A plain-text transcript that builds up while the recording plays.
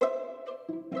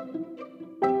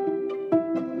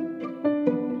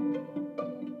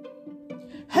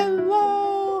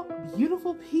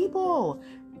beautiful people,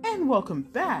 and welcome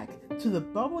back to the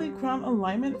Bubbly Crown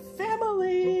Alignment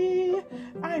family.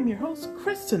 I'm your host,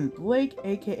 Kristen Blake,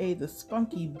 aka the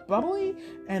Spunky Bubbly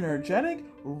Energetic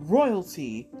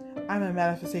Royalty. I'm a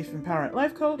manifestation empowerment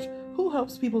life coach who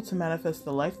helps people to manifest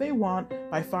the life they want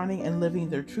by finding and living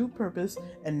their true purpose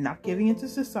and not giving into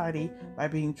society by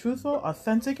being truthful,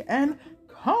 authentic, and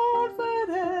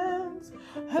confident.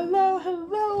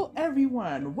 Hello,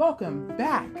 everyone. Welcome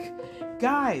back.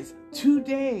 Guys,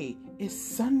 today is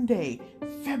Sunday,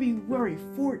 February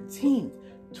 14th,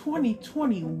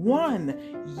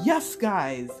 2021. Yes,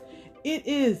 guys, it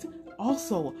is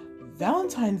also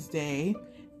Valentine's Day,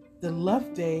 the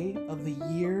love day of the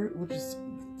year, which is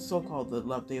so-called the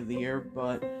love day of the year,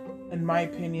 but in my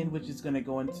opinion, which is going to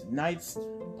go into tonight's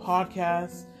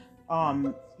podcast,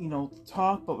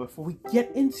 talk. But before we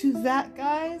get into that,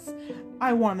 guys,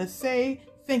 I want to say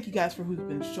thank you guys for who've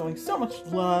been showing so much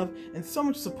love and so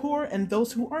much support, and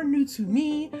those who are new to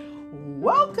me,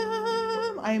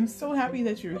 welcome. I am so happy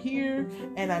that you're here,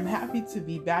 and I'm happy to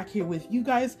be back here with you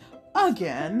guys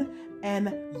again.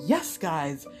 And yes,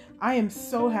 guys, I am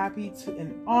so happy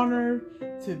and honored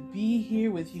to be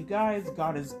here with you guys.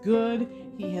 God is good.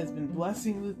 He has been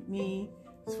blessing with me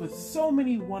with so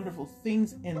many wonderful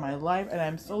things in my life, and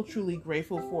I'm so truly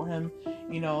grateful for him,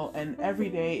 and every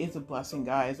day is a blessing,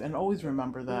 guys. And always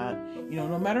remember that,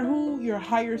 no matter who your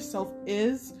higher self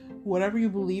is, whatever you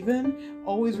believe in,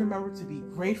 always remember to be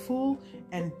grateful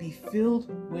and be filled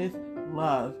with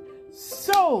love.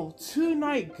 So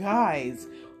tonight, guys,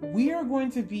 we are going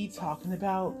to be talking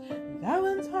about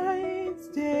Valentine's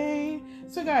Day.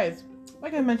 So guys,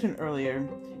 like I mentioned earlier,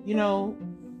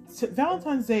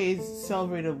 Valentine's Day is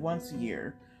celebrated once a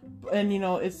year, and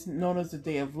it's known as the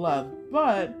Day of Love.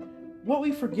 But what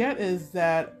we forget is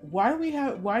that why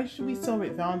should we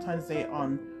celebrate Valentine's Day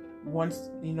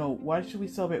why should we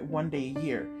celebrate one day a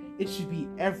year? It should be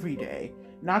every day,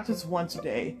 not just once a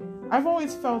day. I've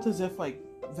always felt as if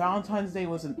Valentine's Day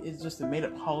is just a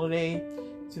made-up holiday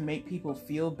to make people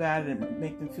feel bad and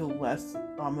make them feel less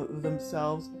of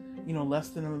themselves, less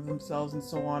than of themselves and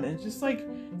so on. And it's just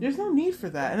there's no need for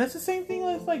that. And it's the same thing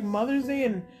with Mother's Day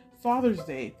and Father's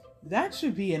Day. That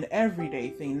should be an everyday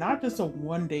thing, not just a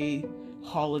one-day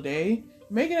holiday.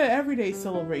 Make it an everyday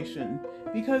celebration,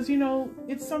 because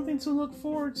it's something to look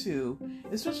forward to,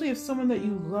 especially if someone that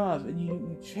you love and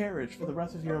you cherish for the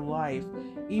rest of your life.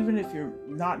 Even if you're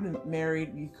not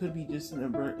married, you could be just in a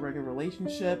regular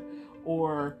relationship,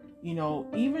 or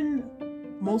even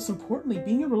most importantly,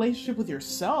 being in a relationship with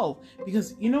yourself.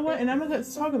 Because you know what, and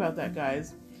let's talk about that,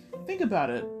 guys. Think about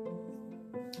it.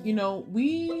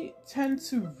 We tend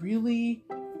to really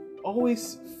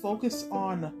always focus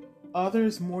on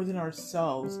others more than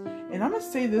ourselves. And I'm gonna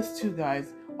say this too,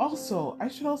 guys. Also, I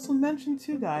should also mention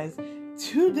too, guys,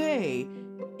 today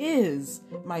is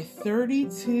my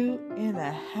 32 and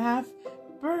a half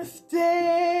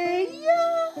birthday.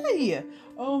 Yay!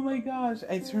 Oh my gosh,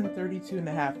 I turned 32 and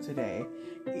a half today.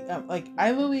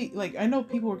 I literally, I know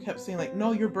people kept saying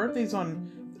no, your half birthday's on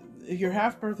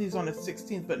the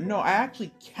 16th, but no, I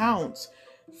actually count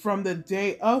from the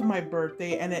day of my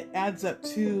birthday, and it adds up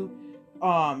to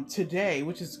today,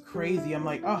 which is crazy. I'm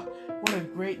oh, what a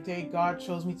great day God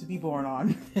chose me to be born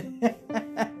on.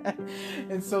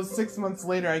 And so 6 months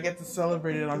later, I get to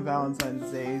celebrate it on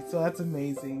Valentine's Day. So that's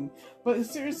amazing. But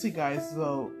seriously, guys,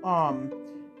 though,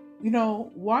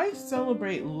 why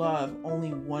celebrate love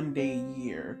only one day a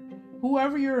year?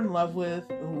 Whoever you're in love with,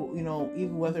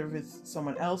 even whether it's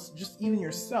someone else, just even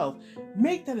yourself,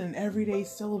 make that an everyday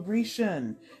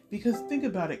celebration. Because think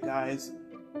about it, guys.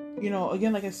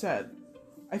 Again, like I said,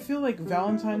 I feel like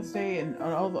Valentine's Day and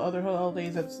all the other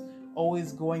holidays that's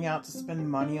always going out to spend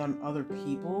money on other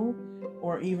people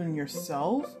or even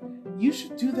yourself, you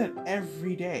should do that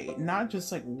every day, not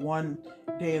just one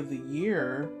day of the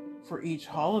year for each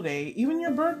holiday. Even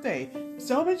your birthday.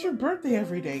 Celebrate your birthday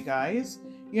every day, guys.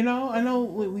 I know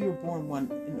we were born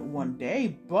in one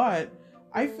day, but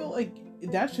I feel like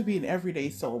that should be an everyday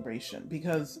celebration,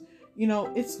 because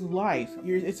it's life.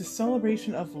 It's a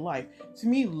celebration of life. To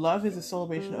me, love is a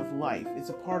celebration of life. It's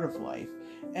a part of life.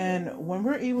 And when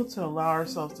we're able to allow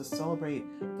ourselves to celebrate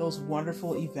those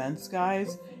wonderful events,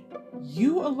 guys,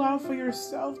 you allow for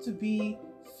yourself to be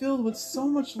filled with so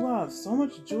much love, so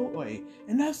much joy,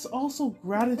 and that's also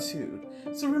gratitude.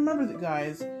 So remember that,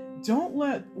 guys, don't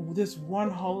let this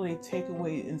one holiday take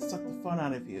away and suck the fun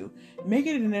out of you. Make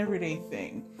it an everyday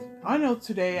thing. I know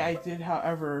today I did,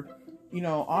 however,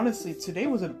 honestly, today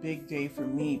was a big day for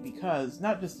me, because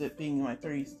not just it being my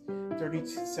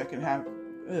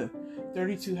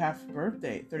 32 half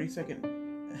birthday, 32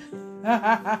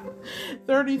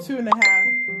 and a half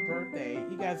birthday.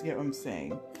 guys get what I'm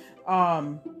saying.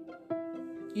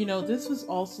 This was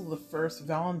also the first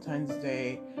Valentine's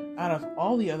Day out of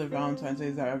all the other Valentine's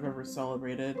Days that I've ever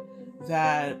celebrated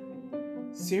that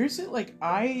seriously, like,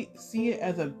 I see it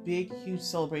as a big, huge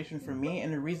celebration for me.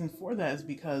 And the reason for that is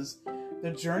because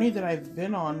the journey that I've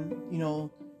been on,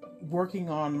 working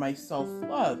on my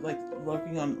self-love, like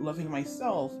working on loving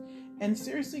myself. And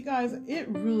seriously, guys, it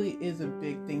really is a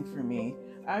big thing for me.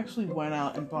 I actually went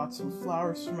out and bought some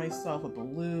flowers for myself, a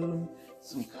balloon,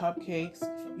 some cupcakes,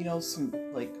 some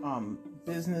like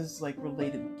business like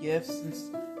related gifts and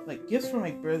like gifts for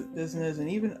my business and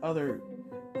even other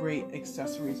great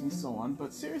accessories and so on.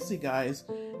 But seriously, guys,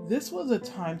 this was a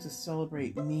time to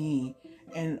celebrate me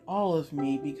and all of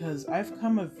me because I've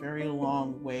come a very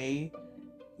long way,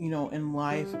 in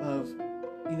life of,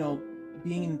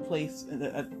 being in place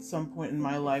at some point in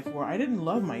my life where I didn't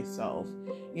love myself.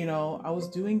 I was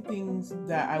doing things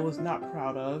that I was not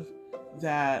proud of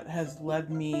that has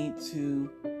led me to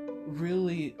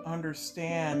really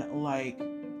understand, like,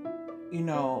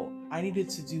 I needed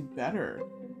to do better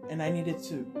and I needed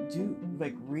to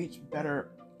reach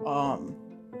better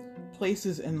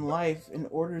places in life in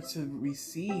order to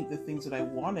receive the things that I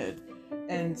wanted.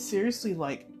 And seriously,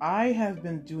 like, I have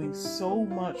been doing so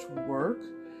much work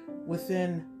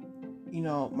within,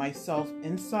 myself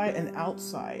inside and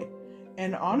outside.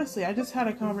 And honestly, I just had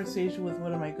a conversation with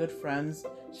one of my good friends.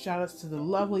 Shout outs to the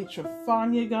lovely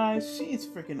Trefania, guys. She's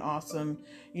freaking awesome.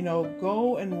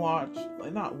 Go and watch,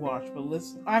 not watch, but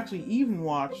listen, actually even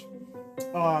watch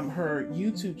her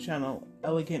YouTube channel,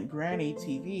 Elegant Granny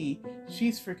TV.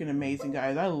 She's freaking amazing,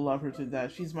 guys. I love her to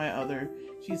death. She's my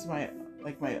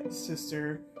my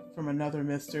sister from another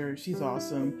mister. She's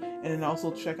awesome. And then also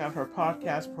check out her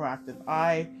podcast, Proactive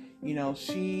Eye.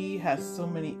 She has so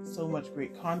much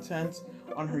great content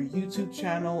on her YouTube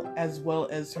channel, as well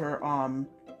as her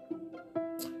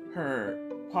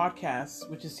podcast,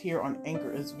 which is here on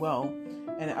Anchor as well,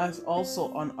 and as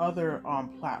also on other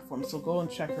platforms. So go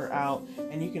and check her out,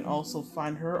 and you can also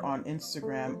find her on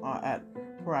Instagram at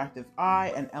Proactive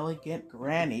Eye and Elegant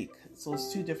Granny. So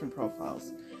it's two different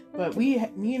profiles. But me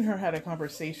and her had a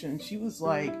conversation. She was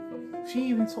like, she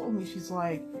even told me, she's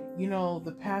like,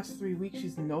 the past 3 weeks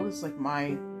she's noticed like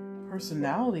my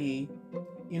personality,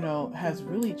 has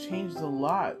really changed a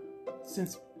lot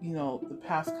since, the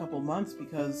past couple months,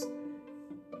 because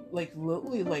like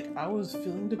literally, like, I was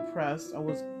feeling depressed. I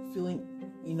was feeling,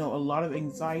 a lot of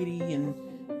anxiety and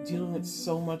dealing with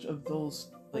so much of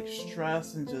those like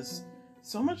stress and just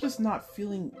so much just not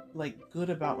feeling like good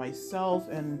about myself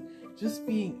and just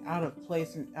being out of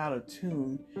place and out of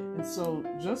tune. And so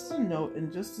just to note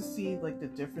and just to see like the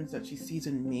difference that she sees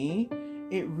in me,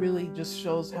 it really just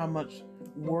shows how much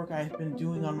work I've been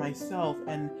doing on myself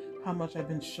and how much I've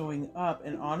been showing up.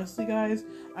 And honestly, guys,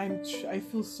 I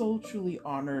feel so truly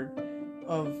honored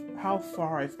of how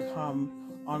far I've come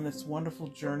on this wonderful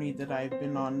journey that I've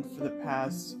been on for the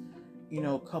past,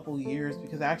 couple years,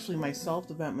 because actually my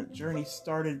self-development journey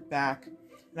started back,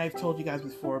 and I've told you guys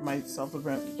before, my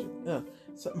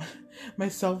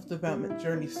self-development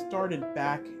journey started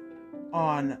back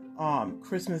on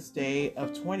Christmas Day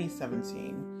of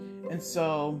 2017. And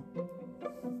so,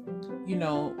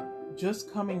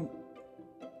 just coming,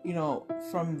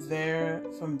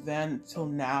 from then till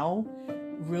now,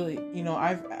 really,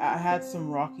 I had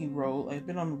some rocky road. I've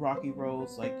been on rocky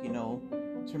roads, like,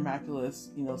 tumultuous,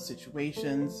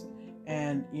 situations,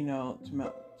 and,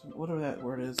 whatever that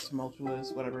word is,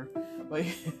 tumultuous, whatever. But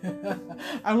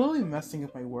I'm really messing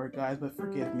up my word, guys, but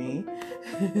forgive me.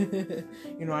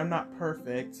 I'm not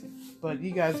perfect, but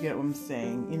you guys get what I'm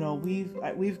saying.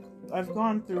 I've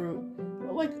gone through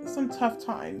like some tough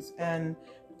times,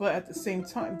 but at the same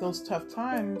time, those tough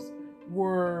times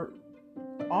were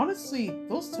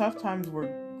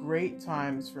great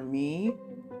times for me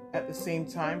at the same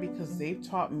time, because they've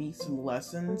taught me some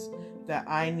lessons that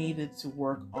I needed to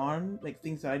work on, like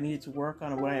things that I needed to work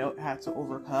on and what I had to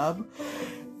overcome.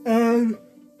 And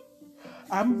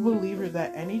I'm a believer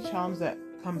that any challenge that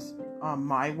comes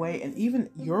my way, and even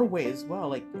your way as well,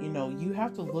 like, you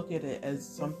have to look at it as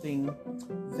something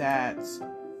that's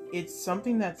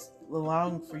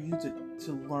allowing for you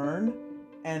to learn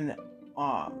and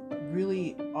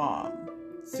really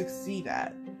succeed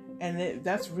at. And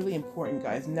that's really important,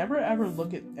 guys. Never ever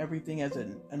look at everything as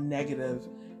a negative.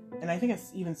 And I think I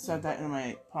even said that in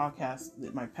my podcast,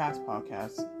 my past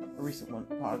podcast, a recent one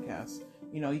podcast.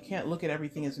 You can't look at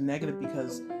everything as negative,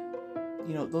 because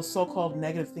those so-called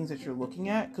negative things that you're looking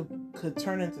at could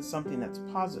turn into something that's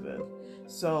positive.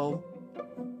 So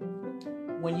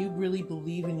when you really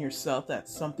believe in yourself that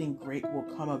something great will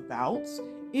come about,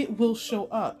 it will show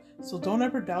up. So don't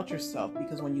ever doubt yourself,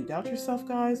 because when you doubt yourself,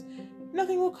 guys,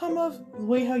 nothing will come of the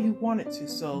way how you want it to.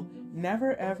 So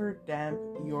never ever damp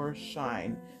your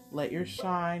shine. Let your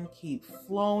shine keep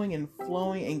flowing and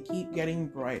flowing and keep getting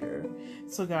brighter.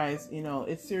 So guys,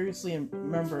 it's seriously, and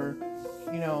remember,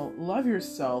 love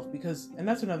yourself, because, and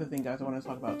that's another thing, guys, I want to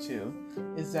talk about too,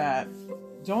 is that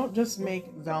don't just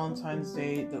make Valentine's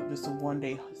Day just a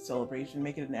one-day celebration.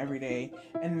 Make it an everyday,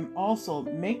 and also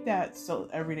make that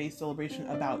everyday celebration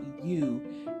about you,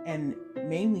 and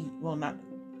mainly,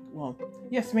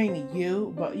 mainly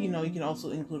you, but you can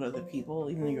also include other people,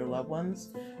 even your loved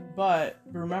ones. But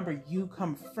remember, you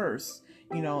come first,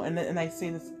 and I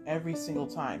say this every single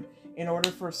time. In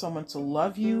order for someone to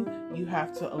love you, you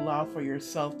have to allow for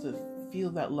yourself to feel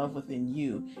that love within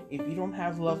you. If you don't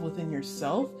have love within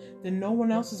yourself, then no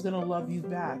one else is going to love you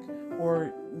back,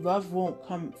 or love won't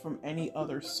come from any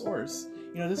other source.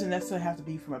 It doesn't necessarily have to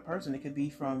be from a person. It could be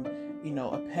from,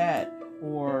 a pet,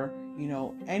 or,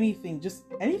 anything, just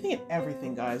anything and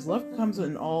everything, guys. Love comes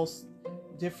in all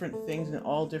different things and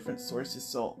all different sources.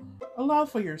 So allow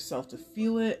for yourself to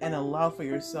feel it, and allow for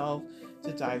yourself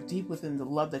to dive deep within the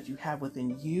love that you have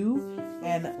within you,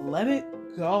 and let it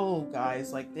go,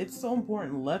 guys. Like, it's so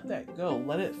important. Let that go.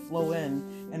 Let it flow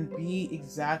in and be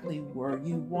exactly where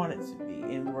you want it to be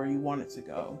and where you want it to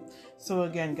go. So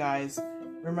again, guys,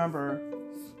 remember,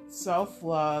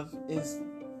 self-love is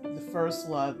the first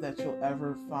love that you'll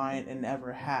ever find and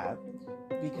ever have.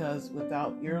 Because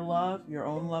without your love, your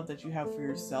own love that you have for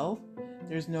yourself,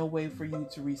 there's no way for you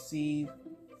to receive,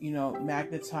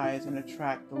 magnetize and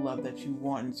attract the love that you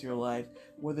want into your life,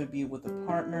 whether it be with a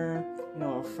partner,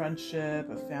 a friendship,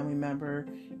 a family member.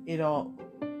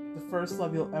 The first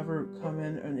love you'll ever come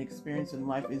in and experience in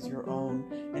life is your own.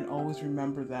 And always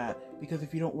remember that, because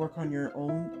if you don't work on your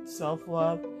own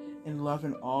self-love and love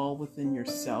and all within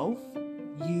yourself,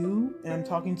 and I'm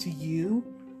talking to you,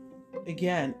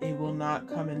 again, it will not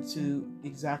come into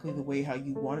exactly the way how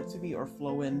you want it to be, or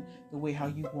flow in the way how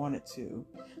you want it to.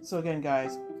 So again,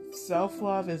 guys,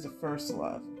 self-love is the first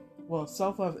love. Well,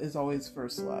 self-love is always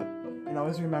first love, and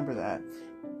always remember that.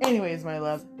 Anyways, my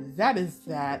love, that is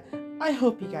that. I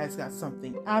hope you guys got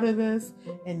something out of this,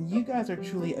 and you guys are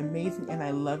truly amazing, and I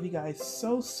love you guys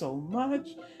so, so much.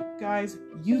 Guys,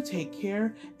 you take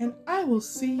care, and I will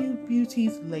see you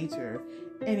beauties later.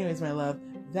 Anyways, my love,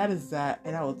 that is that,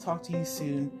 and I will talk to you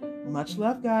soon. Much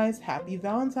love, guys. Happy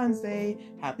Valentine's Day,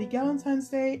 happy Galentine's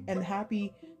Day, and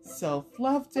happy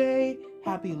Self-Love Day,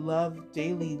 happy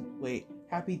Daily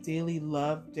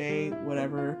Love Day,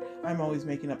 whatever. I'm always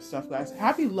making up stuff, guys.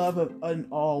 Happy love in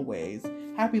all ways.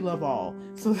 Happy love all.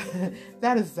 So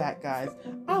that is that, guys.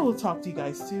 I will talk to you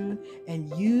guys soon,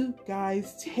 and you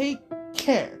guys take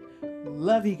care.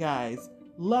 Love you guys.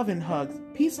 Love and hugs.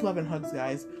 Peace, love, and hugs,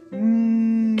 guys.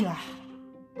 Mwah.